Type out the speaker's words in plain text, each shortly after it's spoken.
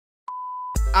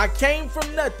I came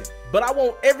from nothing, but I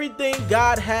want everything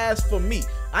God has for me.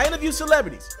 I interview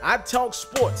celebrities. I talk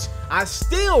sports. I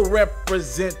still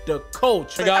represent the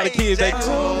culture. I got the kids, they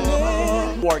tuned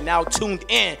in. Or now tuned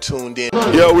in.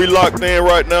 Yeah, we locked in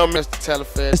right now, Mr.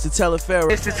 TALIAFERRO. Mr. TALIAFERRO.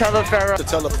 Mr. TALIAFERRO.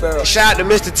 Mr. TALIAFERRO. Shout out to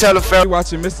Mr. TALIAFERRO. You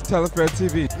watching Mr. TALIAFERRO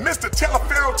TV. Mr.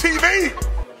 TALIAFERRO TV.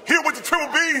 Here with the triple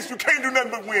B's, you can't do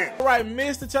nothing but win. All right,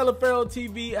 Mr. TALIAFERRO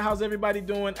TV, how's everybody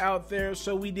doing out there?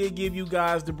 So we did give you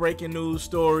guys the breaking news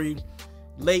story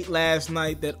late last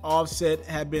night that Offset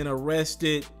had been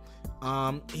arrested.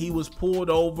 He was pulled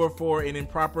over for an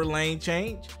improper lane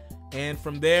change, and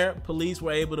from there, police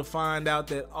were able to find out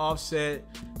that Offset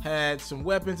had some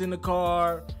weapons in the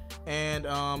car and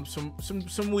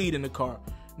some weed in the car.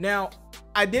 Now,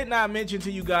 I did not mention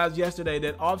to you guys yesterday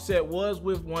that Offset was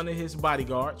with one of his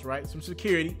bodyguards, right? Some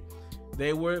security.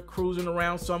 They were cruising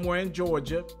around somewhere in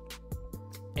Georgia.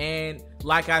 And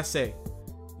like I say,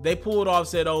 they pulled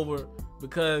Offset over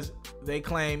because they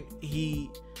claim he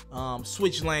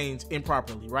switched lanes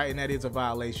improperly, right? And that is a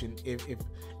violation. If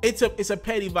it's a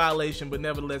petty violation, but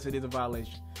nevertheless, it is a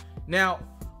violation. Now,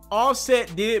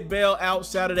 Offset did bail out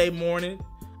Saturday morning,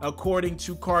 according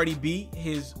to Cardi B,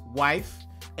 his wife,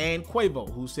 and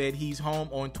Quavo, who said he's home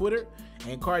on Twitter.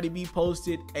 And Cardi B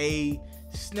posted a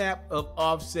snap of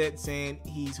Offset saying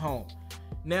he's home.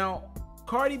 Now,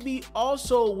 Cardi B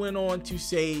also went on to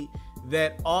say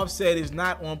that Offset is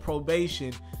not on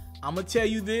probation. I'm gonna tell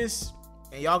you this,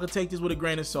 and y'all can take this with a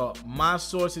grain of salt. My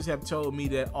sources have told me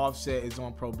that Offset is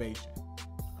on probation.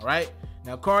 All right.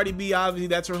 Now, Cardi B, obviously,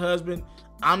 that's her husband.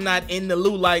 I'm not in the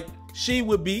loop like she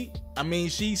would be. I mean,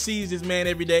 she sees this man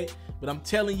every day. But I'm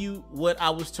telling you what I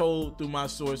was told through my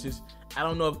sources. I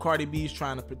don't know if Cardi B is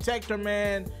trying to protect her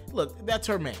man. Look, that's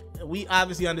her man. We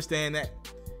obviously understand that.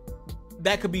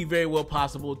 That could be very well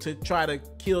possible to try to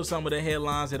kill some of the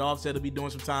headlines that Offset will be doing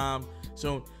some time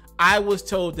soon. I was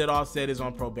told that Offset is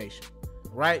on probation,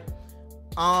 right?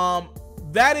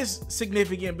 That is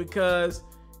significant because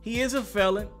he is a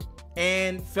felon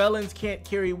and felons can't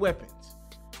carry weapons.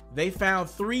 They found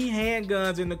 3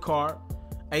 handguns in the car,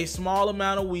 a small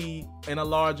amount of weed, and a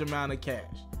large amount of cash.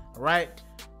 All right.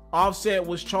 Offset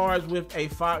was charged with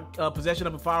possession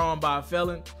of a firearm by a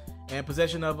felon and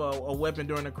possession of a weapon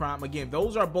during the crime. Again,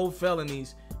 those are both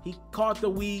felonies. He caught the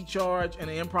weed charge and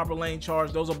the improper lane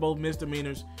charge. Those are both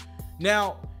misdemeanors.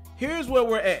 Now, here's where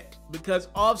we're at, because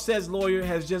Offset's lawyer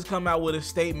has just come out with a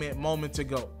statement moments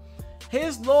ago.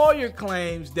 His lawyer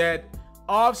claims that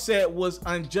Offset was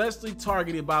unjustly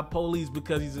targeted by police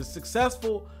because he's a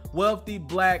successful, wealthy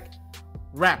black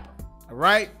rapper. All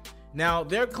right. Now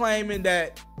they're claiming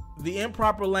that the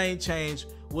improper lane change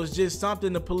was just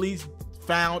something the police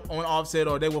found on Offset,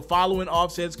 or they were following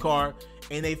Offset's car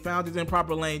and they found his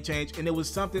improper lane change, and it was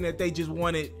something that they just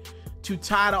wanted to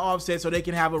tie to Offset so they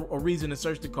can have a reason to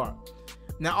search the car.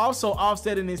 Now also,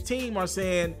 Offset and his team are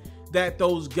saying that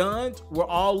those guns were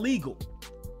all legal,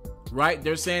 right?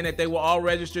 They're saying that they were all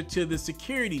registered to the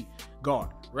security guard,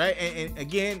 right? And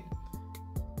again,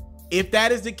 if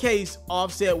that is the case,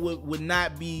 Offset would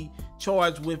not be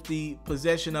charged with the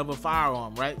possession of a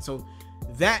firearm, right? So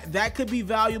that could be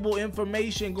valuable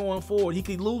information going forward. He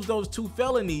could lose those 2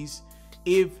 felonies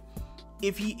if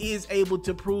he is able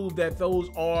to prove that those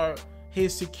are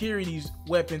his security's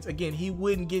weapons. Again, he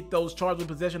wouldn't get those charged with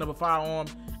possession of a firearm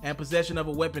and possession of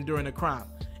a weapon during a crime.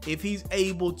 If he's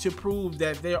able to prove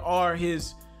that they are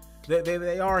his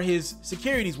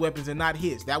security's weapons and not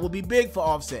his, that would be big for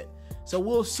Offset. So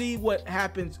we'll see what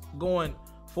happens going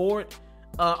forward.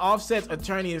 Offset's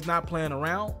attorney is not playing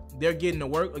around. They're getting to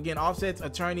work. Again, Offset's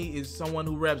attorney is someone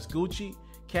who reps Gucci,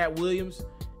 Cat Williams,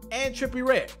 and Trippie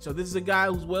Redd. So this is a guy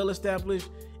who's well established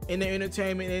in the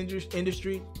entertainment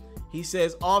industry. He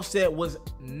says Offset was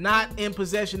not in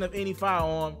possession of any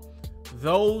firearm.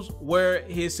 Those were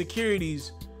his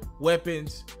security's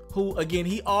weapons, who, again,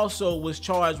 he also was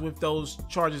charged with those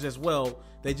charges as well.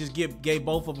 They just gave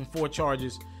both of them 4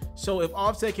 charges. So if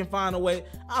Offset can find a way,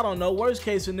 I don't know, worst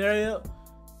case scenario,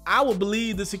 I would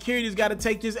believe the security's got to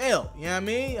take this L. You know what I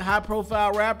mean? High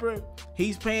profile rapper,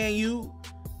 he's paying you.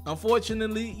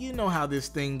 Unfortunately, you know how this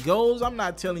thing goes. I'm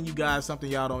not telling you guys something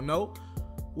y'all don't know.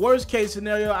 Worst case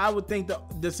scenario, I would think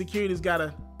the security's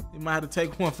he might have to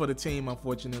take one for the team,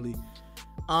 unfortunately.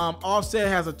 Offset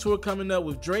has a tour coming up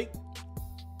with Drake.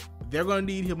 They're going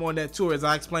to need him on that tour, as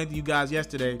I explained to you guys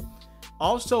yesterday.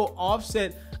 Also,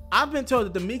 Offset, I've been told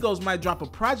that the MIGOs might drop a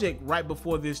project right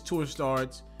before this tour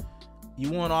starts. You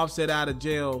want Offset out of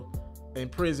jail, in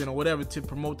prison, or whatever, to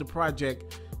promote the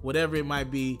project, whatever it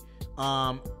might be.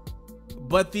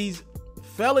 But these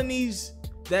felonies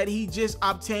that he just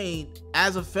obtained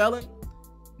as a felon,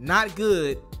 not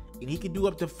good. and he could do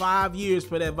up to 5 years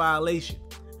for that violation.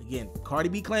 Again, Cardi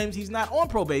B claims he's not on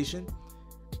probation.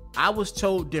 I was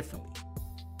told differently.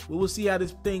 We will see how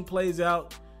this thing plays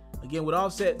out. Again, with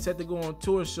Offset set to go on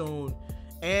tour soon,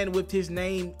 and with his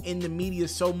name in the media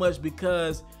so much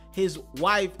because his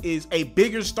wife is a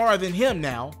bigger star than him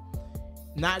now.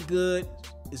 Not good.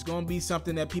 It's going to be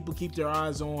something that people keep their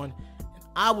eyes on. And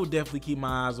I will definitely keep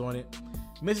my eyes on it.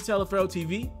 Mr. Taliaferro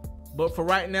TV. But for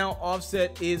right now,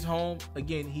 Offset is home.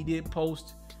 Again, he did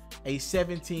post a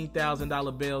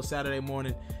 $17,000 bail Saturday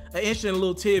morning. An interesting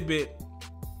little tidbit.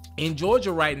 In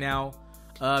Georgia right now,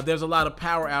 there's a lot of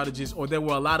power outages, or there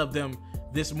were a lot of them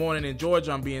this morning in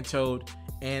Georgia, I'm being told.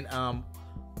 And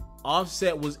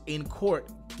Offset was in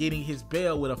court getting his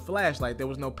bail with a flashlight. There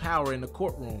was no power in the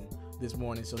courtroom this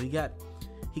morning, so he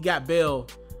got bail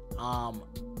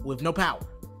with no power.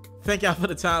 Thank y'all for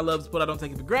the time, love, support. I don't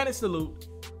take it for granted. Salute.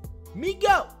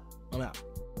 MIGO. I'm out.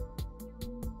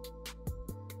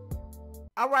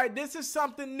 All right, this is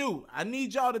something new. I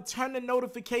need y'all to turn the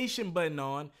notification button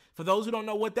on. For those who don't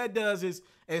know what that does is,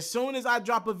 as soon as I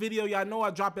drop a video, y'all know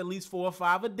I drop at least 4 or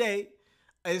 5 a day.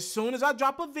 As soon as I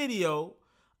drop a video,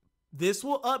 this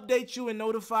will update you and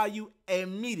notify you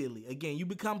immediately. Again, you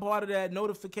become part of that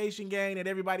notification gang that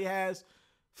everybody has.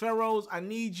 Ferros, I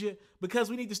need you because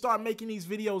we need to start making these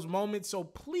videos moments. So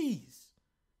please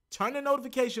turn the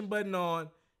notification button on.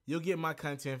 You'll get my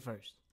content first.